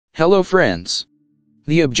Hello friends.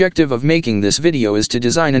 The objective of making this video is to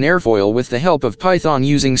design an airfoil with the help of Python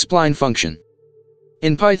using spline function.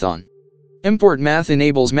 In Python, import math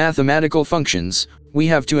enables mathematical functions. We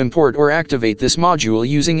have to import or activate this module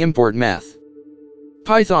using import math.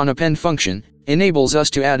 Python append function enables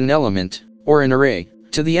us to add an element, or an array,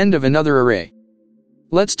 to the end of another array.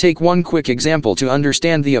 Let's take one quick example to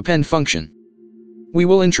understand the append function. We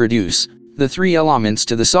will introduce the 3 elements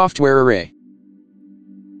to the software array.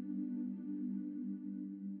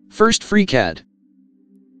 First, FreeCAD.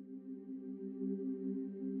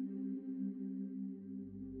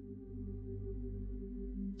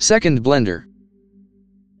 Second, Blender.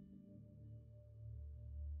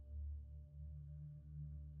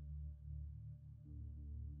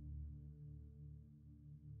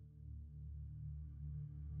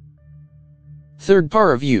 Third,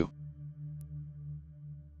 Part-2.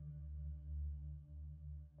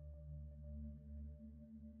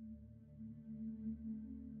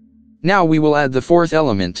 Now we will add the 4th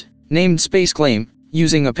element, named spaceClaim,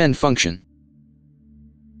 using append function.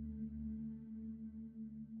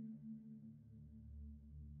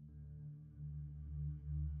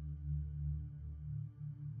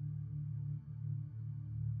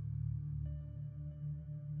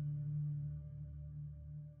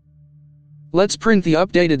 Let's print the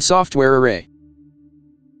updated software array.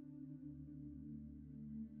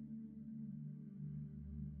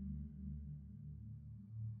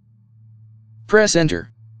 Press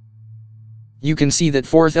Enter. You can see that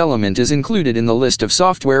 4th element is included in the list of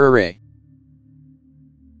software array.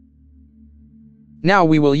 Now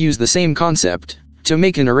we will use the same concept to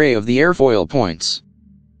make an array of the airfoil points.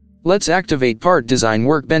 Let's activate Part Design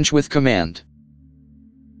Workbench with command.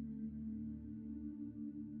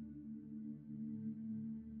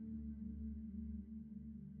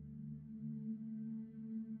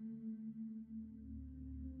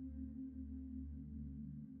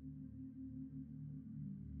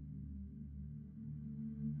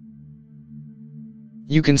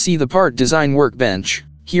 You can see the Part Design Workbench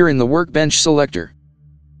here in the Workbench selector.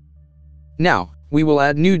 Now, we will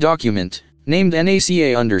add new document, named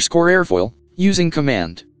NACA_Airfoil, using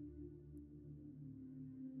command.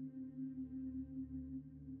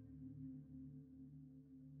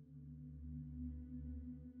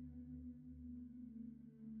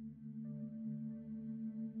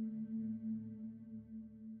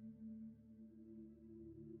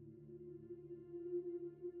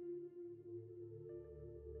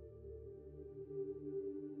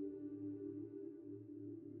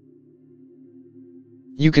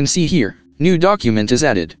 You can see here, new document is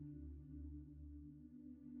added.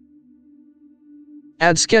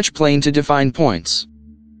 Add sketch plane to define points.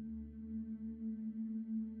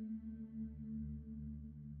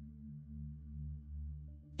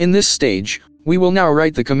 In this stage, we will now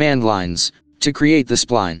write the command lines to create the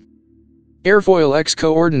spline. Airfoil X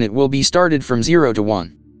coordinate will be started from 0 to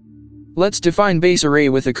 1. Let's define base array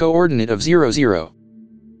with a coordinate of 0, 0.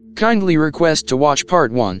 Kindly request to watch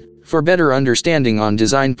part 1 for better understanding on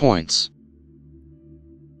design points.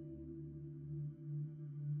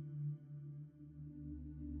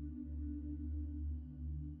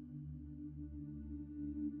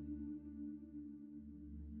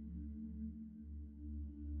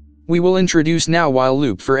 We will introduce now while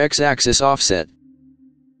loop for x-axis offset.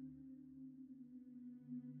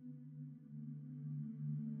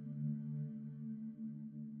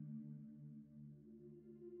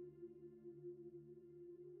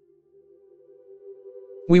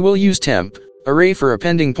 We will use temp array for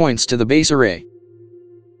appending points to the base array.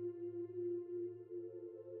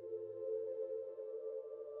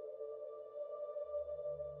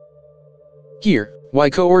 Here, y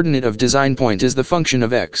coordinate of design point is the function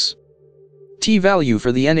of x. T value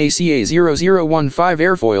for the NACA 0015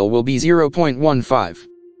 airfoil will be 0.15.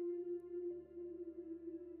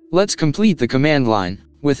 Let's complete the command line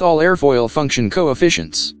with all airfoil function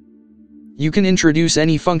coefficients. You can introduce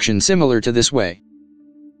any function similar to this way.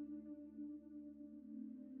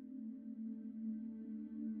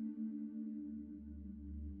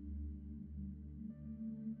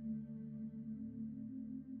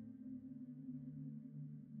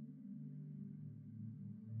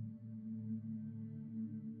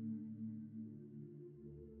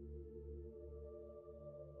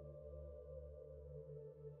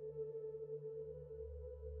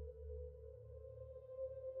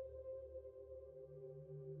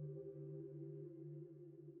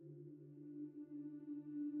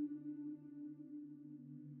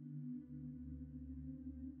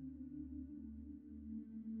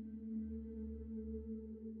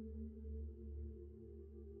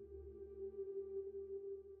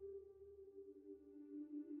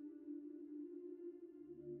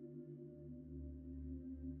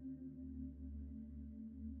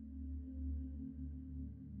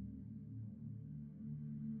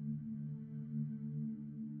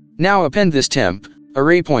 Now append this temp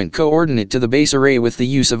array point coordinate to the base array with the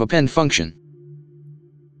use of append function.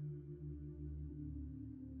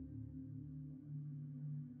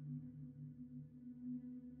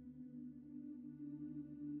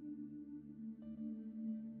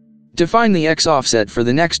 Define the x offset for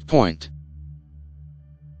the next point.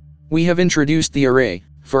 We have introduced the array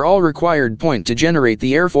for all required point to generate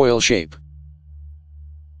the airfoil shape.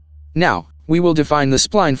 Now, we will define the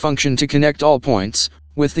spline function to connect all points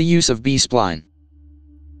with the use of bspline.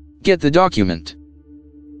 Get the document.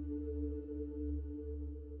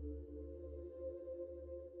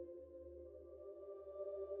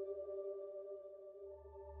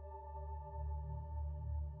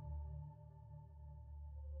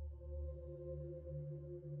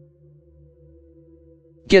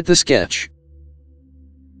 Get the sketch.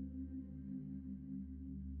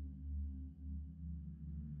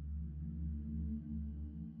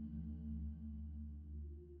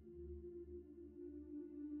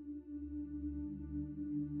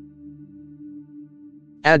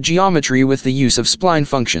 Add geometry with the use of spline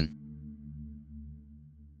function.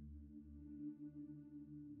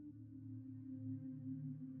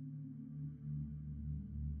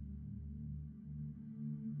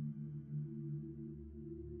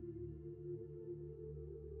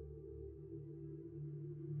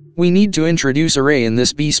 We need to introduce array in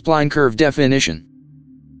this bspline curve definition.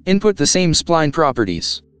 Input the same spline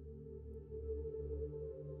properties.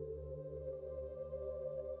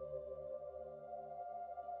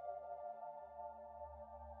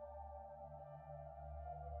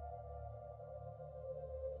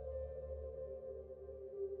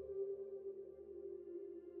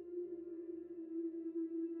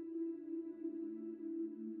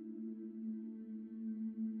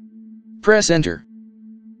 Press enter.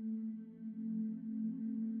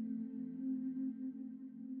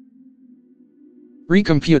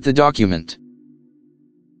 Recompute the document.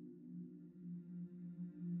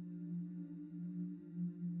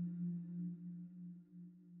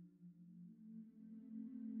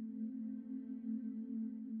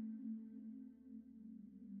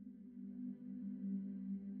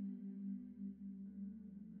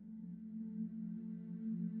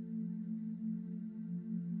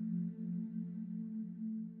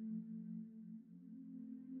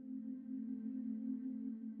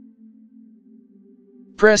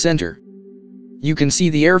 Press enter. You can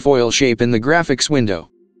see the airfoil shape in the graphics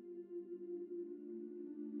window.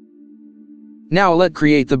 Now let's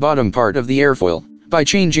create the bottom part of the airfoil by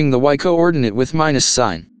changing the y coordinate with minus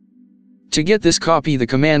sign. To get this, copy the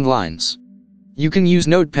command lines. You can use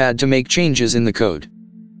Notepad to make changes in the code.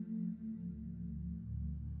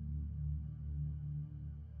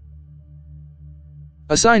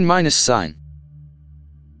 Assign minus sign.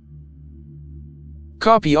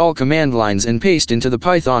 Copy all command lines and paste into the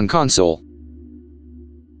Python console.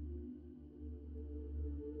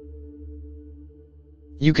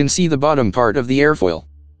 You can see the bottom part of the airfoil.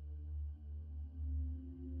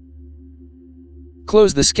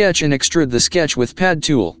 Close the sketch and extrude the sketch with Pad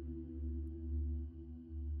tool.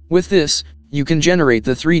 With this, you can generate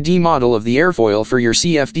the 3D model of the airfoil for your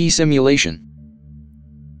CFD simulation.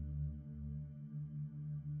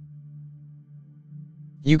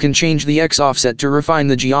 You can change the X offset to refine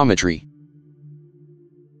the geometry.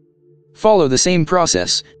 Follow the same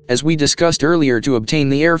process as we discussed earlier to obtain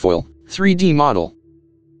the airfoil 3D model.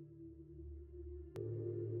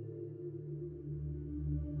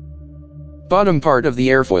 Bottom part of the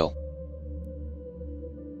airfoil.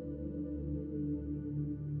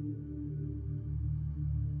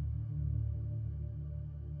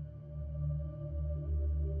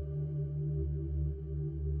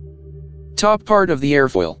 Top part of the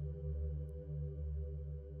airfoil.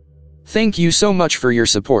 Thank you so much for your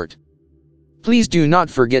support. Please do not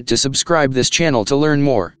forget to subscribe this channel to learn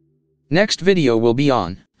more. Next video will be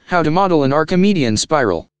on how to model an Archimedean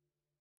spiral.